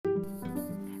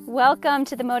Welcome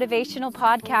to the Motivational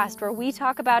Podcast, where we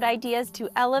talk about ideas to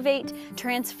elevate,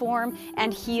 transform,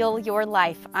 and heal your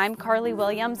life. I'm Carly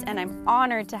Williams, and I'm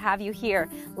honored to have you here.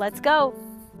 Let's go.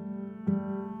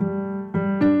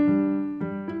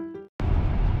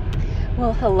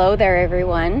 Well, hello there,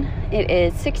 everyone. It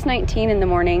is 6:19 in the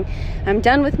morning. I'm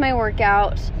done with my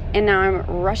workout, and now I'm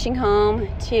rushing home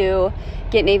to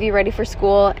get Navy ready for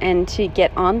school and to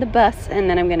get on the bus, and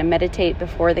then I'm going to meditate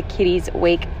before the kitties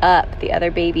wake up, the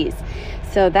other babies.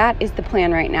 So that is the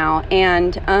plan right now,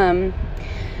 and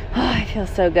I feel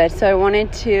so good. So I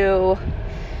wanted to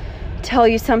tell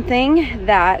you something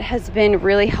that has been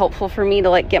really helpful for me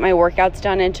to get my workouts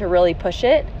done and to really push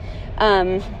it.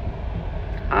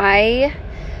 I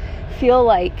feel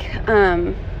like,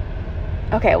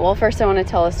 okay, well, first I want to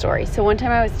tell a story. So one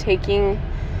time I was taking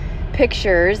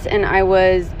pictures and I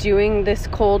was doing this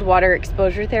cold water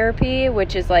exposure therapy,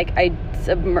 which is I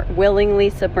willingly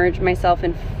submerge myself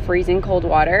in freezing cold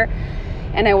water.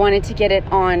 And I wanted to get it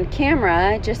on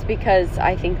camera just because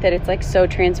I think that it's so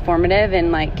transformative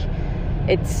and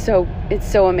it's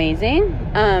so amazing.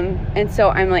 And so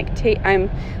I'm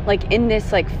in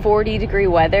this 40-degree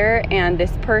weather, and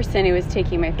this person who was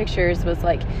taking my pictures was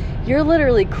like, "You're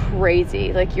literally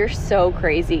crazy. You're so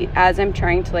crazy." As I'm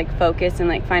trying to focus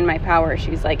and find my power,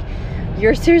 she's like,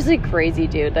 "You're seriously crazy,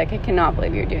 dude. I cannot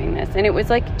believe you're doing this." And it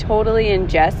was totally in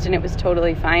jest, and it was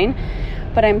totally fine.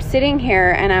 But I'm sitting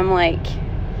here and I'm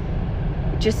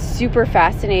just super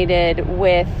fascinated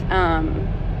with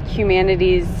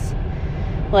humanity's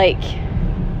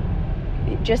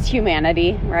just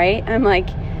humanity, right? I'm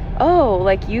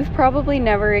you've probably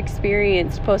never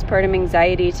experienced postpartum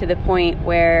anxiety to the point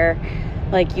where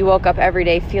you woke up every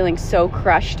day feeling so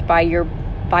crushed by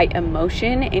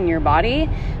emotion in your body,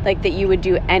 that you would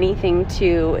do anything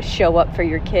to show up for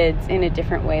your kids in a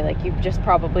different way. You've just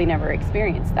probably never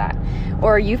experienced that.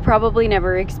 Or you've probably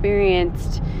never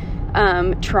experienced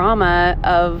trauma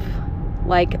of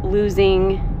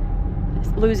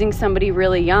losing somebody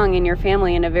really young in your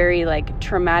family in a very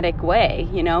traumatic way,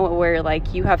 where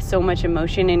you have so much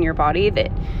emotion in your body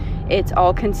that it's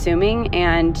all consuming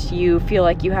and you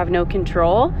feel you have no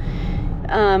control.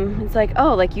 It's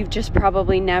you've just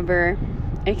probably never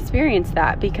experienced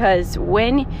that, because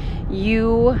when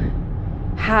you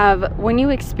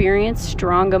experience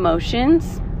strong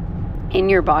emotions in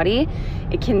your body,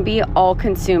 it can be all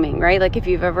consuming, right? If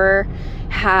you've ever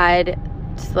had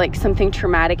something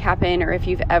traumatic happen, or if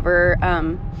you've ever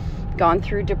gone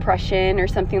through depression or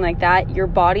something like that, your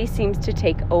body seems to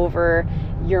take over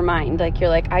your mind.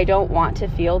 You're I don't want to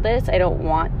feel this. I don't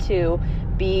want to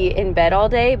be in bed all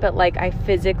day, but I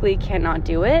physically cannot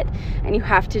do it. And you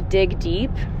have to dig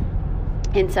deep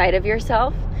inside of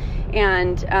yourself,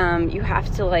 and you have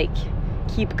to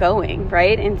keep going,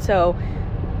 right? And so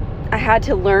I had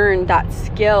to learn that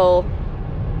skill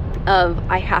of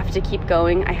I have to keep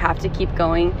going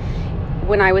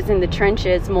when I was in the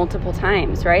trenches multiple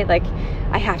times, right?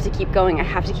 I have to keep going, I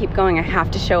have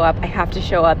to show up,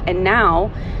 and now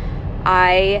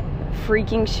I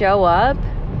freaking show up.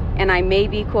 And I may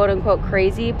be quote unquote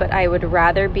crazy, but I would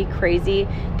rather be crazy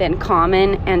than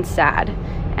common and sad.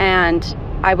 And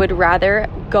I would rather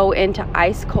go into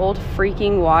ice cold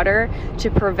freaking water to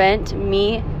prevent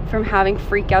me from having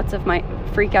freakouts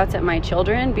at my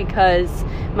children because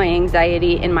my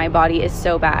anxiety in my body is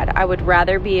so bad. I would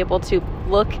rather be able to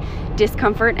look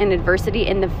discomfort and adversity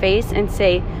in the face and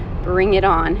say, "Bring it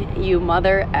on, you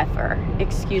mother effer."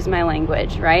 Excuse my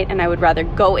language, right? And I would rather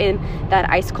go in that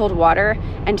ice cold water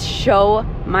and show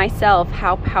myself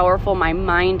how powerful my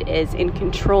mind is in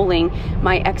controlling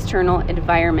my external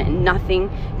environment. Nothing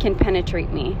can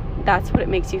penetrate me. That's what it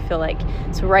makes you feel like.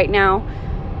 So right now,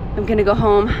 I'm gonna go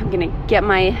home. I'm gonna get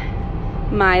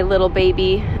my little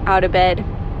baby out of bed.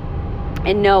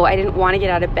 And no, I didn't want to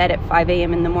get out of bed at 5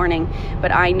 a.m. in the morning,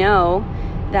 but I know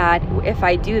that if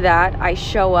I do that, I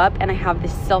show up and I have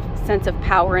this sense of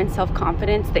power and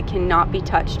self-confidence that cannot be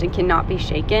touched and cannot be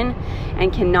shaken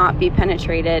and cannot be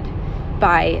penetrated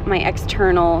by my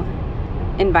external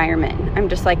environment. I'm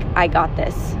just I got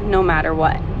this no matter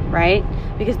what, right?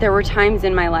 Because there were times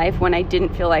in my life when I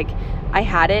didn't feel like I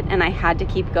had it and I had to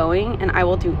keep going, and I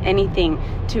will do anything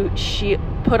to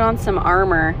put on some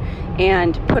armor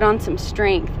and put on some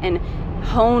strength and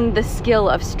hone the skill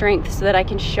of strength so that I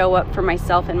can show up for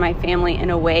myself and my family in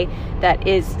a way that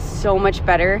is so much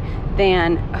better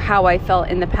than how I felt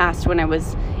in the past when I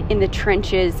was in the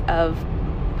trenches of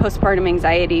postpartum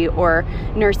anxiety or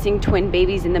nursing twin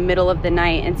babies in the middle of the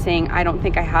night and saying, I don't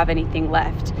think I have anything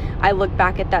left. I look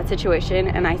back at that situation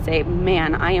and I say,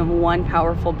 man, I am one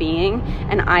powerful being,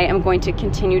 and I am going to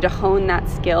continue to hone that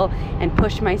skill and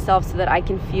push myself so that I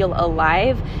can feel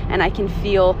alive and I can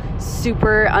feel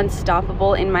super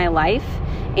unstoppable in my life.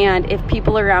 And if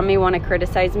people around me want to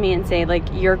criticize me and say, like,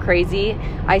 you're crazy,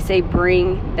 I say,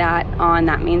 bring that on.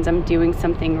 That means I'm doing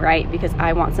something right, because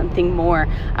I want something more.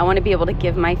 I want to be able to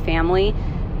give my family,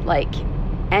 like,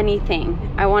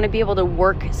 anything. I want to be able to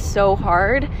work so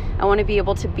hard. I want to be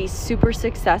able to be super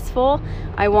successful.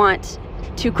 I want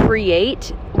to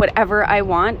create whatever I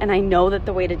want. And I know that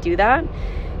the way to do that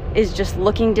is just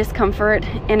looking discomfort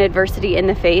and adversity in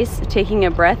the face, taking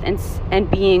a breath, and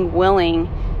being willing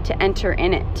to enter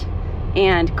in it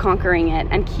and conquering it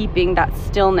and keeping that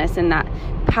stillness and that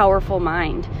powerful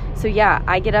mind. So yeah,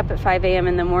 I get up at 5 a.m.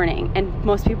 in the morning, and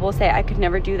most people will say, I could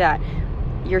never do that.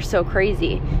 You're so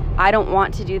crazy. I don't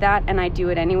want to do that, and I do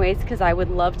it anyways because I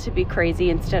would love to be crazy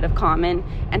instead of common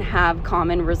and have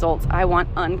common results. I want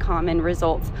uncommon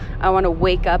results. I want to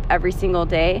wake up every single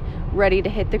day ready to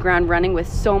hit the ground running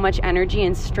with so much energy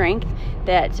and strength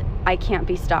that I can't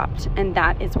be stopped. And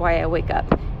that is why I wake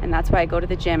up. And that's why I go to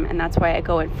the gym, and that's why I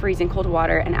go in freezing cold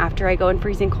water. And after I go in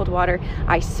freezing cold water,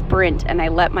 I sprint and I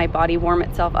let my body warm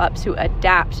itself up to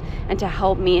adapt and to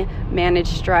help me manage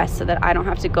stress so that I don't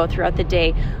have to go throughout the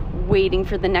day waiting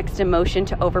for the next emotion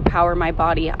to overpower my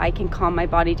body. I can calm my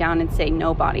body down and say,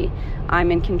 no, body,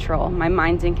 I'm in control. My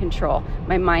mind's in control.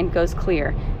 My mind goes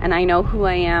clear, and I know who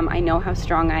I am. I know how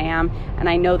strong I am, and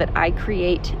I know that I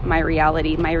create my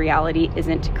reality. My reality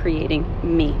isn't creating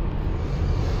me.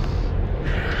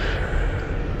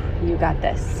 You got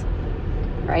this,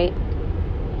 right?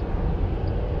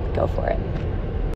 Go for it.